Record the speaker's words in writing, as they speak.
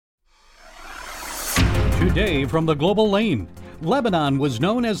Today from the global lane, Lebanon was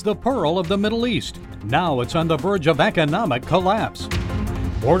known as the Pearl of the Middle East. Now it's on the verge of economic collapse.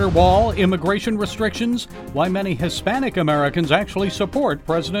 Border wall, immigration restrictions, why many Hispanic Americans actually support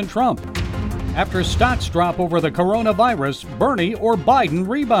President Trump. After stocks drop over the coronavirus, Bernie or Biden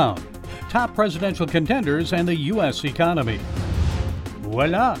rebound. Top presidential contenders and the U.S. economy.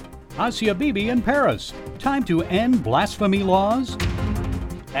 Voila! Asia Bibi in Paris. Time to end blasphemy laws?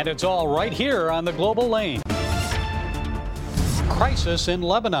 And it's all right here on the global lane. Crisis in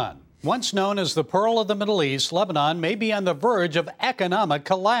Lebanon. Once known as the Pearl of the Middle East, Lebanon may be on the verge of economic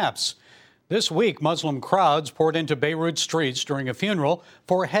collapse. This week, Muslim crowds poured into Beirut streets during a funeral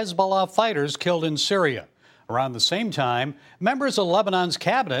for Hezbollah fighters killed in Syria. Around the same time, members of Lebanon's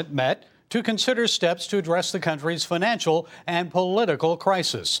cabinet met to consider steps to address the country's financial and political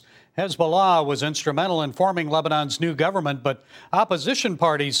crisis. Hezbollah was instrumental in forming Lebanon's new government, but opposition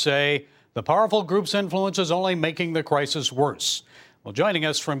parties say the powerful group's influence is only making the crisis worse. Well, joining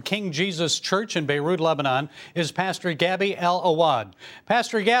us from King Jesus Church in Beirut, Lebanon, is Pastor Gabby El-Awad.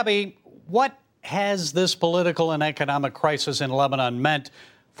 Pastor Gabby, what has this political and economic crisis in Lebanon meant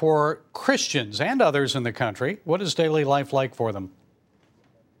for Christians and others in the country? What is daily life like for them?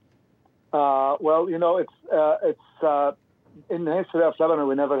 Well, you know, it's in the history of Lebanon,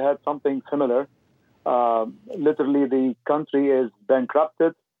 we never had something similar. Literally, the country is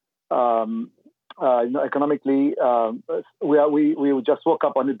bankrupted. Economically, we just woke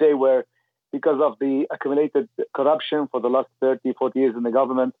up on a day where, because of the accumulated corruption for the last 30, 40 years in the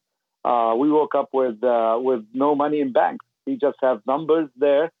government, we woke up with no money in banks. We just have numbers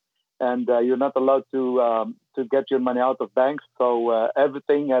there, and you're not allowed to get your money out of banks. So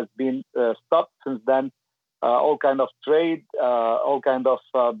everything has been stopped since then. All kind of trade, all kind of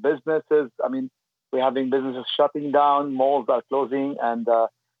businesses. I mean, we're having businesses shutting down, malls are closing, and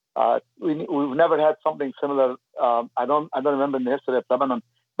we've never had something similar. I don't remember in the history of Lebanon.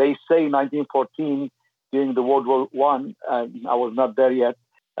 They say 1914 during the World War I. I was not there yet,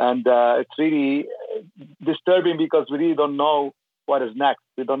 and it's really disturbing because we really don't know what is next.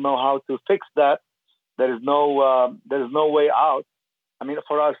 We don't know how to fix that. There is no way out. I mean,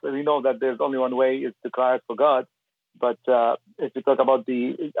 for us, we know that there's only one way, is to cry out for God. But if you talk about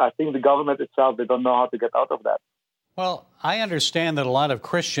I think the government itself, they don't know how to get out of that. Well, I understand that a lot of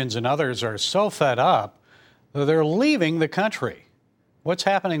Christians and others are so fed up that they're leaving the country. What's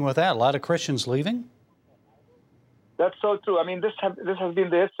happening with that? A lot of Christians leaving? That's so true. I mean, this has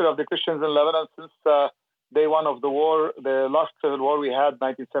been the history of the Christians in Lebanon since day one of the war, the last civil war we had,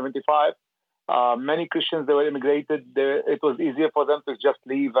 1975. Many Christians, they were immigrated. It was easier for them to just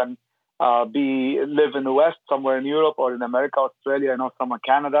leave and live in the West, somewhere in Europe or in America, Australia, somewhere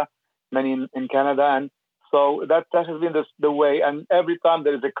Canada, many in Canada. And so that has been the way. And every time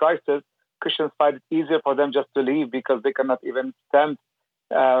there is a crisis, Christians find it easier for them just to leave because they cannot even stand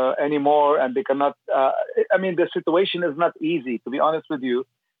anymore. And they cannot, the situation is not easy, to be honest with you.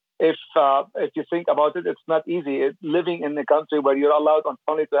 If you think about it, it's not easy. Living in a country where you're allowed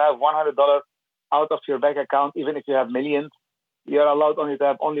only to have $100 out of your bank account, even if you have millions, you're allowed only to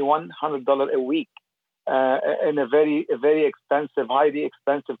have only $100 a week in a very expensive, highly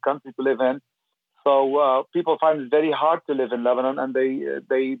expensive country to live in. So people find it very hard to live in Lebanon, and they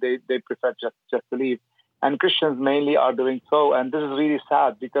prefer just to leave. And Christians mainly are doing so, and this is really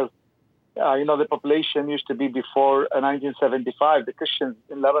sad because the population used to be before 1975. The Christians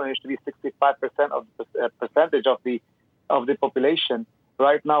in Lebanon used to be 65% of the percentage of the population.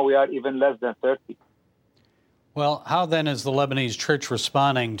 Right now, we are even less than 30. Well, how then is the Lebanese church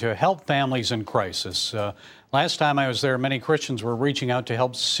responding to help families in crisis? Last time I was there, many Christians were reaching out to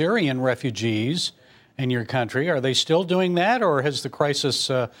help Syrian refugees in your country. Are they still doing that, or has the crisis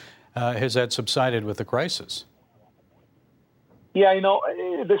has that subsided with the crisis? Yeah,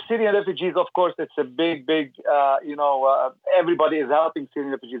 the Syrian refugees, of course, it's a big, everybody is helping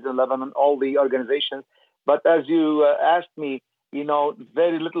Syrian refugees in Lebanon, all the organizations. But as you asked me,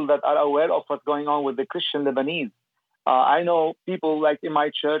 very little that are aware of what's going on with the Christian Lebanese. I know people like in my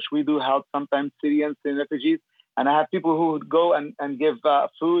church, we do help sometimes Syrian refugees. And I have people who would go and give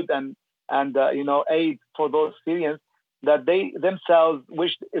food and aid for those Syrians that they themselves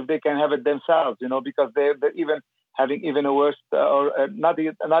wish if they can have it themselves, because they're even having even a worse or not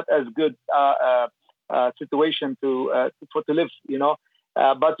as good situation to live,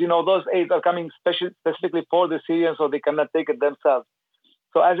 But those aids are coming specifically for the Syrians, so they cannot take it themselves.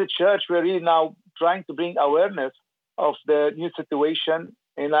 So as a church, we're really now trying to bring awareness of the new situation.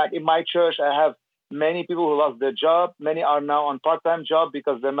 In my church, I have many people who lost their job. Many are now on part-time job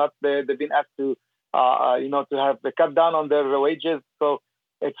because they've been asked to have a cut down on their wages. So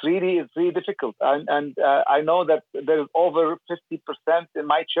it's really difficult. And I know that there is over 50% in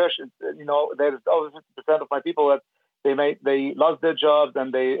my church. There is over 50% of my people that they lost their jobs,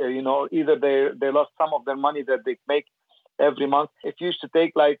 and they either they lost some of their money that they make every month. It used to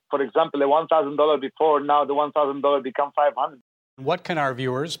take, like, for example, a $1,000 before. Now the $1,000 become $500. What can our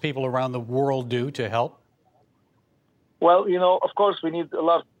viewers, people around the world, do to help? Well, of course, we need a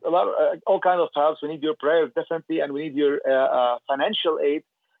lot, all kinds of helps. We need your prayers, definitely, and we need your financial aid.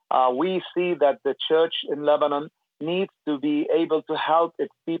 We see that the church in Lebanon needs to be able to help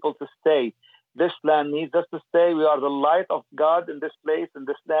its people to stay. This land needs us to stay. We are the light of God in this place, in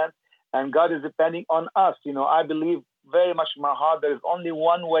this land, and God is depending on us. I believe very much in my heart there is only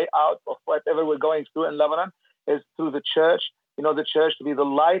one way out of whatever we're going through in Lebanon, is through the church. The church to be the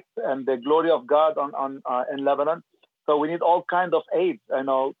light and the glory of God in Lebanon. So we need all kinds of aid,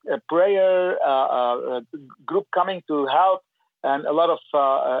 a prayer, a group coming to help, and a lot of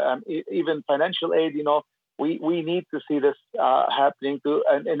even financial aid. We need to see this happening to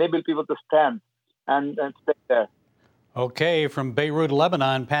enable people to stand and stay there. Okay, from Beirut,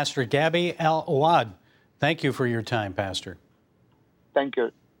 Lebanon, Pastor Gabi El-Ouad. Thank you for your time, Pastor. Thank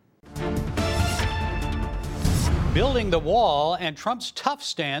you. Building the wall and Trump's tough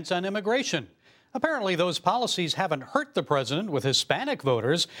stance on immigration. Apparently, those policies haven't hurt the president with Hispanic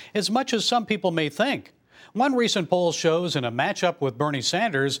voters as much as some people may think. One recent poll shows in a matchup with Bernie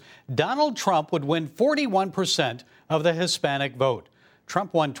Sanders, Donald Trump would win 41% of the Hispanic vote.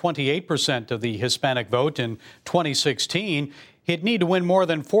 Trump won 28% of the Hispanic vote in 2016. He'd need to win more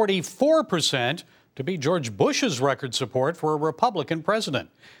than 44% to beat George Bush's record support for a Republican president.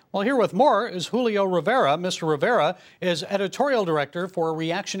 Well, here with more is Julio Rivera. Mr. Rivera is editorial director for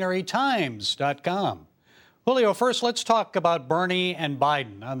ReactionaryTimes.com. Julio, first, let's talk about Bernie and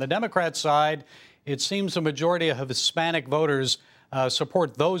Biden. On the Democrat side, it seems the majority of Hispanic voters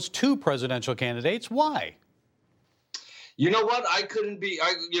support those two presidential candidates. Why? You know what? I couldn't be,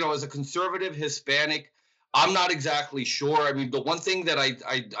 as a conservative Hispanic, I'm not exactly sure. I mean, the one thing that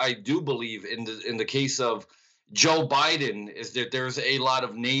I do believe in the case of Joe Biden is that there's a lot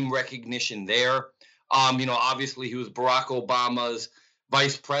of name recognition there. Obviously he was Barack Obama's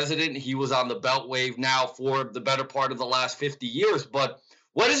vice president. He was on the Beltway now for the better part of the last 50 years. But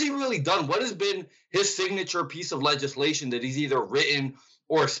what has he really done? What has been his signature piece of legislation that he's either written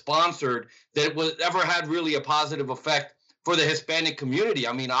or sponsored that was ever had really a positive effect for the Hispanic community?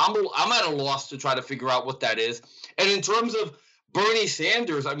 I mean, I'm at a loss to try to figure out what that is. And in terms of Bernie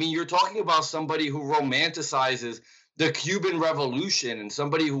Sanders, I mean, you're talking about somebody who romanticizes the Cuban Revolution and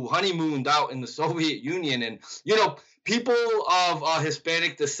somebody who honeymooned out in the Soviet Union. And, people of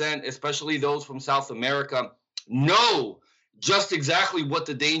Hispanic descent, especially those from South America, know just exactly what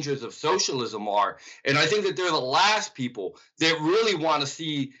the dangers of socialism are. And I think that they're the last people that really want to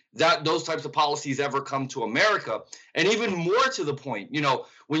see that those types of policies ever come to America. And even more to the point,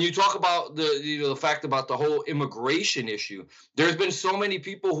 when you talk about the fact about the whole immigration issue, there's been so many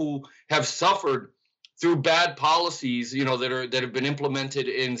people who have suffered through bad policies, that have been implemented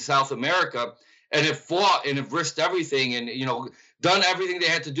in South America and have fought and have risked everything and, done everything they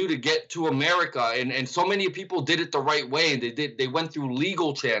had to do to get to America. And so many people did it the right way, and they went through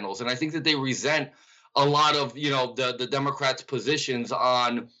legal channels. And I think that they resent a lot of, the Democrats' positions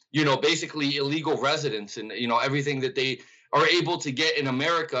on, basically illegal residents and, everything that they are able to get in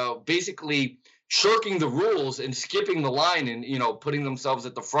America, basically shirking the rules and skipping the line and, putting themselves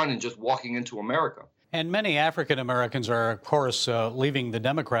at the front and just walking into America. And many African Americans are, of course, leaving the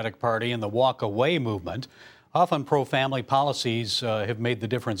Democratic Party in the walk away movement. Often pro-family policies have made the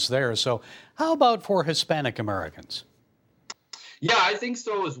difference there. So how about for Hispanic Americans? Yeah, I think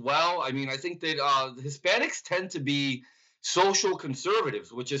so as well. I mean, I think that Hispanics tend to be social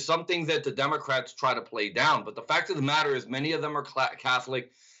conservatives, which is something that the Democrats try to play down. But the fact of the matter is many of them are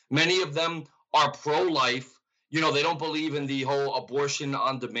Catholic. Many of them are pro-life. They don't believe in the whole abortion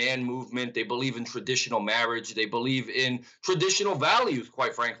on demand movement. They believe in traditional marriage. They believe in traditional values,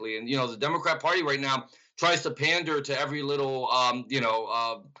 quite frankly. And, the Democrat Party right now tries to pander to every little,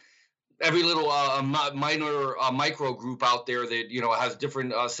 minor micro group out there that, has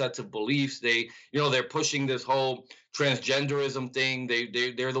different sets of beliefs. They're pushing this whole transgenderism thing.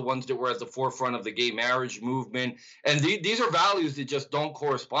 They're the ones that were at the forefront of the gay marriage movement. And these are values that just don't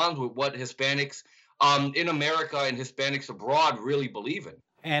correspond with what Hispanics in America and Hispanics abroad really believe in.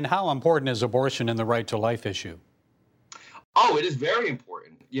 And how important is abortion in the right to life issue? Oh, it is very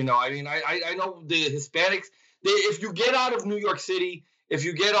important. I know the Hispanics, if you get out of New York City if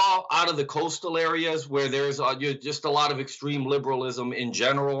you get out of the coastal areas where there's just a lot of extreme liberalism in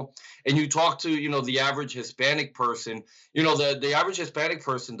general, and you talk to, the average Hispanic person, the average Hispanic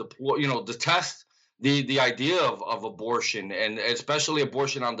person, detests the idea of abortion, and especially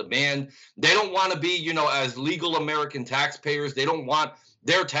abortion on demand. They don't want to be, as legal American taxpayers. They don't want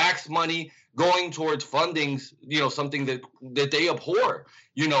their tax money going towards fundings, something that they abhor,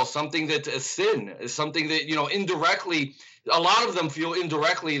 something that's a sin, something that, indirectly, a lot of them feel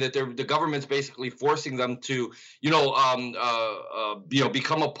indirectly that the government's basically forcing them to,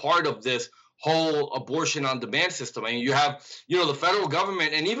 become a part of this whole abortion on demand system. I mean, you have, the federal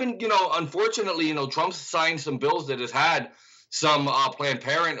government, and even, unfortunately, Trump's signed some bills that has had some Planned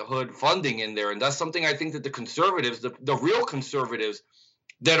Parenthood funding in there. And that's something I think that the conservatives, the real conservatives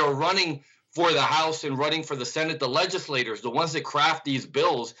that are running for the House and running for the Senate, the legislators, the ones that craft these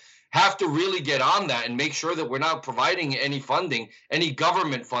bills, have to really get on that and make sure that we're not providing any funding, any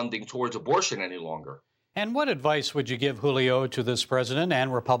government funding towards abortion any longer. And what advice would you give, Julio, to this president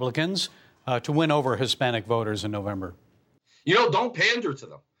and Republicans to win over Hispanic voters in November? Don't pander to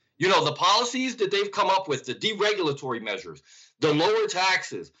them. The policies that they've come up with, the deregulatory measures, the lower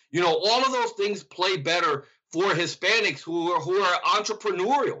taxes, all of those things play better for Hispanics who are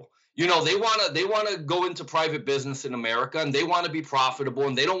entrepreneurial. They want to go into private business in America, and they want to be profitable,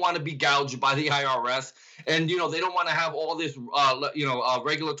 and they don't want to be gouged by the IRS, and they don't want to have all this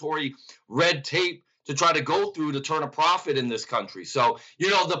regulatory red tape to try to go through to turn a profit in this country. So,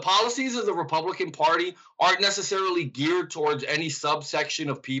 the policies of the Republican Party aren't necessarily geared towards any subsection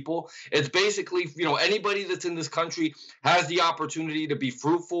of people. It's basically, anybody that's in this country has the opportunity to be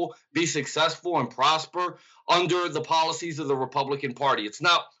fruitful, be successful, and prosper under the policies of the Republican Party. It's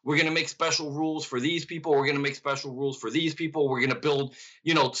not, we're going to make special rules for these people, we're going to make special rules for these people, we're going to build,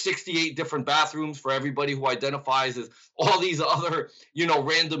 68 different bathrooms for everybody who identifies as all these other,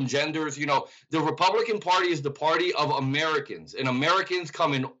 random genders. The Republican Party is the party of Americans, and Americans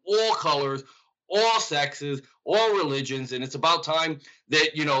come in all colors, all sexes, all religions, and it's about time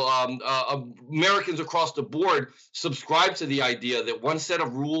that, Americans across the board subscribe to the idea that one set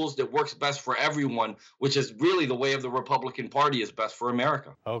of rules that works best for everyone, which is really the way of the Republican Party, is best for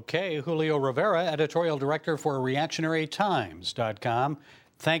America. Okay, Julio Rivera, editorial director for reactionarytimes.com.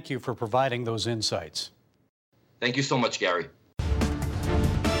 Thank you for providing those insights. Thank you so much, Gary.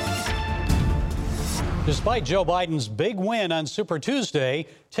 Despite Joe Biden's big win on Super Tuesday,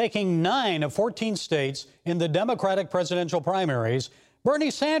 taking 9 of 14 states in the Democratic presidential primaries,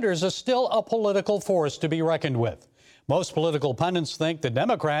 Bernie Sanders is still a political force to be reckoned with. Most political pundits think the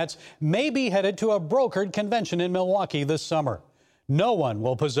Democrats may be headed to a brokered convention in Milwaukee this summer. No one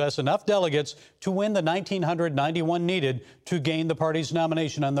will possess enough delegates to win the 1,991 needed to gain the party's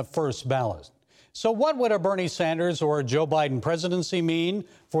nomination on the first ballot. So what would a Bernie Sanders or Joe Biden presidency mean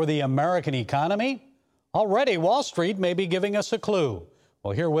for the American economy? Already, Wall Street may be giving us a clue.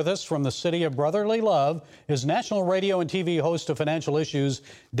 Well, here with us from the city of brotherly love is national radio and TV host of Financial Issues,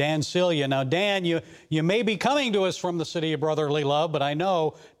 Dan Celia. Now, Dan, you may be coming to us from the city of brotherly love, but I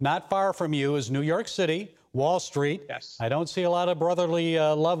know not far from you is New York City, Wall Street. Yes. I don't see a lot of brotherly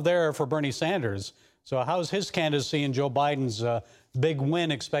love there for Bernie Sanders. So how's his candidacy and Joe Biden's big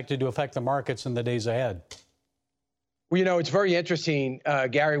win expected to affect the markets in the days ahead? Well, it's very interesting,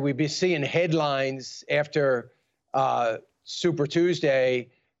 Gary. We've been seeing headlines after Super Tuesday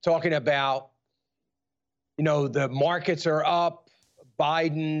talking about, the markets are up,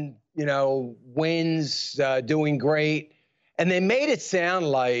 Biden, wins, doing great. And they made it sound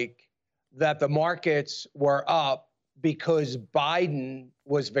like that the markets were up because Biden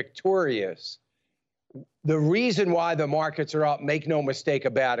was victorious. The reason why the markets are up, make no mistake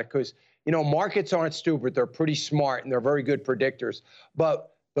about it, because markets aren't stupid. They're pretty smart, and they're very good predictors.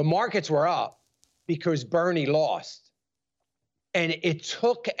 But the markets were up because Bernie lost. And it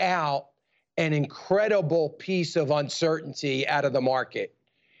took out an incredible piece of uncertainty out of the market.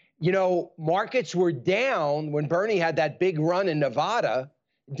 Markets were down when Bernie had that big run in Nevada,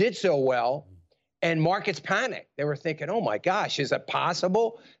 did so well, and markets panicked. They were thinking, oh, my gosh, is it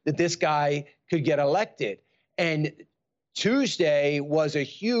possible that this guy could get elected? And Tuesday was a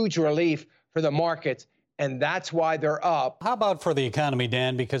huge relief for the markets, and that's why they're up. How about for the economy,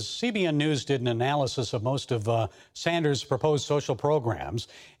 Dan? Because CBN News did an analysis of most of Sanders' proposed social programs,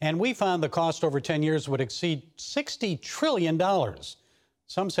 and we found the cost over 10 years would exceed $60 trillion.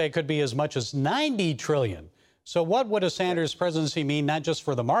 Some say it could be as much as $90 trillion. So what would a Sanders presidency mean, not just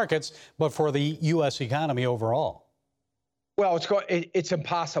for the markets, but for the U.S. economy overall? Well, it's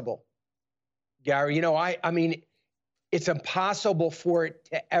impossible, Gary. I mean, it's impossible for it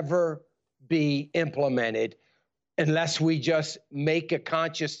to ever be implemented unless we just make a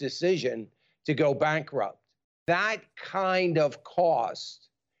conscious decision to go bankrupt. That kind of cost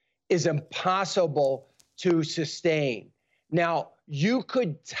is impossible to sustain. Now, you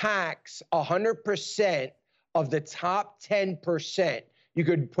could tax 100% of the top 10%. You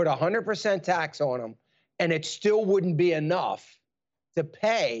could put 100% tax on them, and it still wouldn't be enough to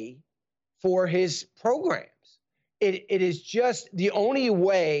pay for his programs. It is just the only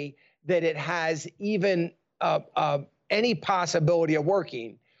way that it has even any possibility of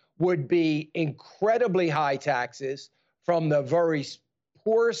working would be incredibly high taxes from the very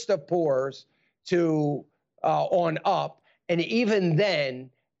poorest of poors to on up. And even then,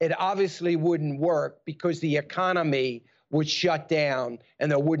 it obviously wouldn't work because the economy would shut down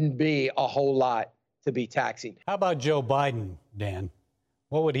and there wouldn't be a whole lot to be taxing. How about Joe Biden, Dan?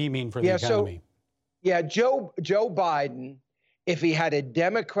 What would he mean for the economy? Joe Biden, if he had a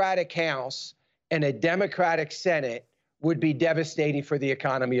Democratic House and a Democratic Senate, would be devastating for the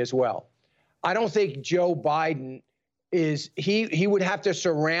economy as well. I don't think Joe Biden he would have to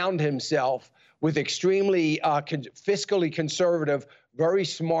surround himself with extremely fiscally conservative, very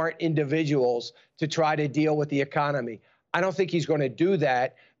smart individuals to try to deal with the economy. I don't think he's going to do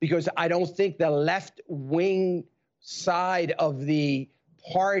that because I don't think the left-wing side of the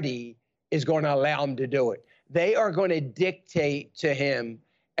party is going to allow him to do it. They are going to dictate to him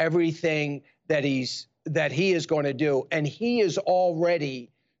everything that he is going to do, and he has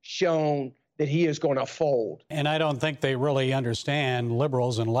already shown that he is going to fold. And I don't think they really understand,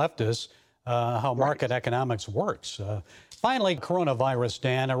 liberals and leftists, how market economics works. Finally, coronavirus,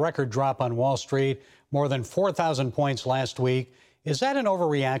 Dan, a record drop on Wall Street, more than 4,000 points last week. Is that an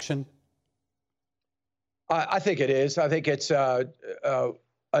overreaction? I think it is. I think it's an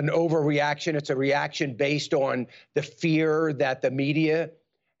overreaction. It's a reaction based on the fear that the media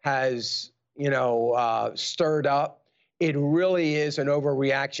has, stirred up. It really is an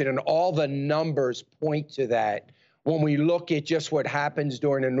overreaction, and all the numbers point to that. When we look at just what happens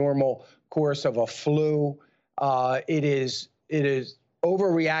during a normal course of a flu, it is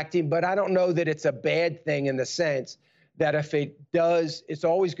overreacting, but I don't know that it's a bad thing in the sense that if it does, it's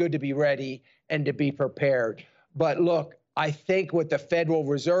always good to be ready and to be prepared. But look, I think what the Federal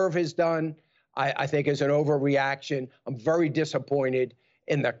Reserve has done, I think is an overreaction. I'm very disappointed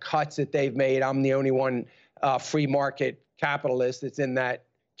in the cuts that they've made. I'm the only one free market capitalist that's in that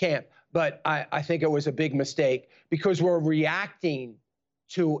camp. But I think it was a big mistake because we're reacting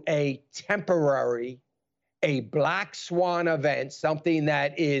to a temporary, a black swan event, something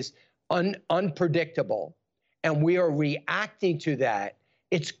that is unpredictable, and we are reacting to that.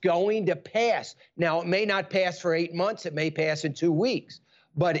 It's going to pass. Now, it may not pass for 8 months. It may pass in 2 weeks,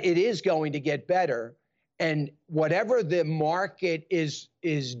 but it is going to get better. And whatever the market is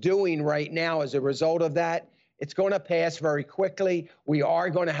doing right now as a result of that, it's going to pass very quickly. We are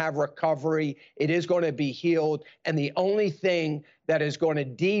going to have recovery. It is going to be healed. And the only thing that is going to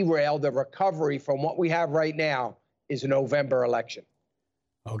derail the recovery from what we have right now is a November election.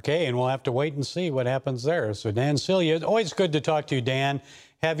 Okay, and we'll have to wait and see what happens there. So Dan Celia, always good to talk to you, Dan.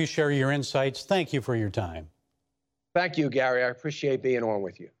 Have you share your insights. Thank you for your time. Thank you, Gary. I appreciate being on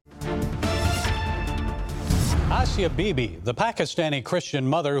with you. Asia Bibi, the Pakistani Christian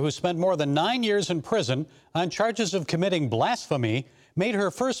mother who spent more than 9 years in prison on charges of committing blasphemy, made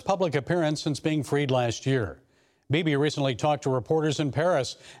her first public appearance since being freed last year. Bibi recently talked to reporters in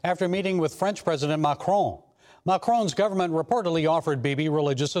Paris after meeting with French President Macron. Macron's government reportedly offered Bibi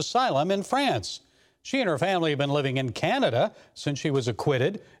religious asylum in France. She and her family have been living in Canada since she was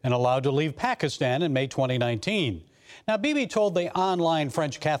acquitted and allowed to leave Pakistan in May 2019. Now, Bibi told the online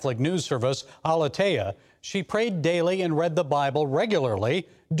French Catholic news service Aletheia she prayed daily and read the Bible regularly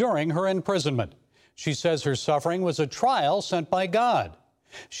during her imprisonment. She says her suffering was a trial sent by God.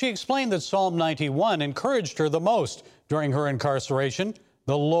 She explained that Psalm 91 encouraged her the most during her incarceration.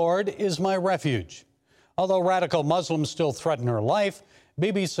 The Lord is my refuge. Although radical Muslims still threaten her life,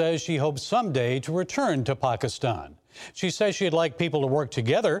 Bibi says she hopes someday to return to Pakistan. She says she'd like people to work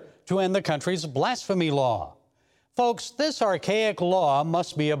together to end the country's blasphemy law. Folks, this archaic law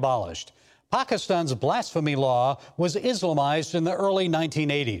must be abolished. Pakistan's blasphemy law was Islamized in the early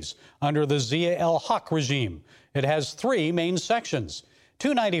 1980s under the Zia-ul-Haq regime. It has 3 main sections.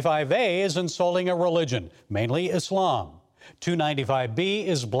 295A is insulting a religion, mainly Islam. 295B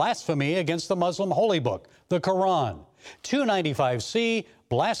is blasphemy against the Muslim holy book, the Quran. 295C,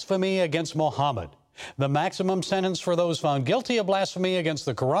 blasphemy against Muhammad. The maximum sentence for those found guilty of blasphemy against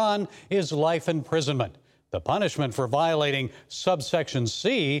the Quran is life imprisonment. The punishment for violating subsection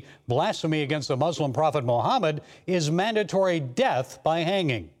C, blasphemy against the Muslim prophet Muhammad, is mandatory death by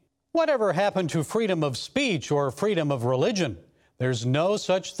hanging. Whatever happened to freedom of speech or freedom of religion? There's no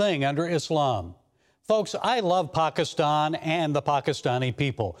such thing under Islam. Folks, I love Pakistan and the Pakistani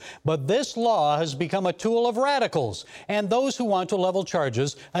people, but this law has become a tool of radicals and those who want to level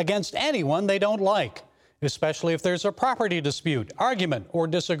charges against anyone they don't like, especially if there's a property dispute, argument, or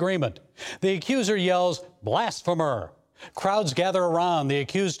disagreement. The accuser yells, "Blasphemer!" Crowds gather around. The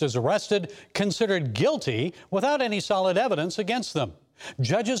accused is arrested, considered guilty without any solid evidence against them.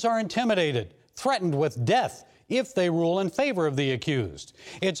 Judges are intimidated, threatened with death if they rule in favor of the accused.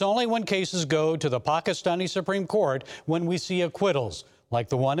 It's only when cases go to the Pakistani Supreme Court when we see acquittals, like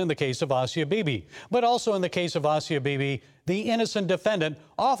the one in the case of Asia Bibi. But also in the case of Asia Bibi, the innocent defendant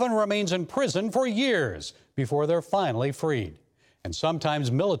often remains in prison for years before they're finally freed. And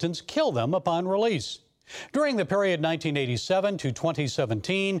sometimes militants kill them upon release. During the period 1987 to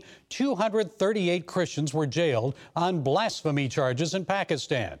 2017, 238 Christians were jailed on blasphemy charges in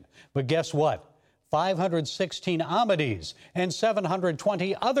Pakistan. But guess what? 516 Ahmadis and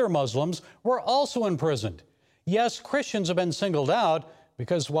 720 other Muslims were also imprisoned. Yes, Christians have been singled out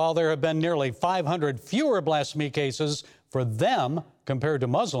because while there have been nearly 500 fewer blasphemy cases for them compared to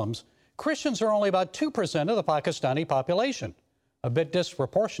Muslims, Christians are only about 2% of the Pakistani population. A bit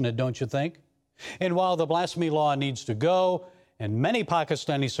disproportionate, don't you think? And while the blasphemy law needs to go, and many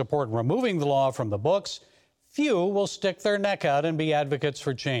Pakistanis support removing the law from the books, few will stick their neck out and be advocates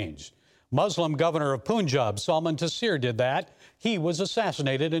for change. Muslim governor of Punjab, Salman Taseer, did that. He was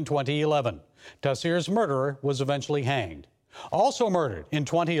assassinated in 2011. Taseer's murderer was eventually hanged. Also murdered in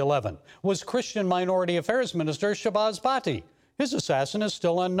 2011 was Christian Minority Affairs Minister Shahbaz Bhatti. His assassin is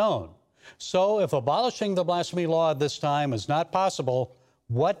still unknown. So if abolishing the blasphemy law at this time is not possible,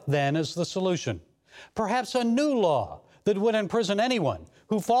 what then is the solution? Perhaps a new law that would imprison anyone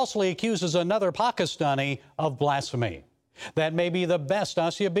who falsely accuses another Pakistani of blasphemy. That may be the best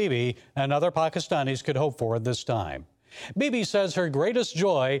Asia Bibi and other Pakistanis could hope for at this time. Bibi says her greatest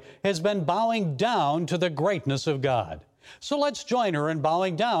joy has been bowing down to the greatness of God. So let's join her in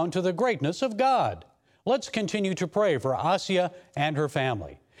bowing down to the greatness of God. Let's continue to pray for Asia and her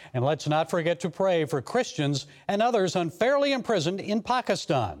family. And let's not forget to pray for Christians and others unfairly imprisoned in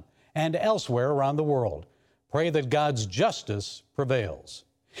Pakistan and elsewhere around the world. Pray that God's justice prevails.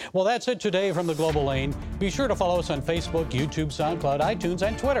 Well, that's it today from the Global Lane. Be sure to follow us on Facebook, YouTube, SoundCloud, iTunes,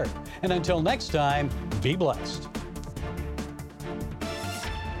 and Twitter. And until next time, be blessed.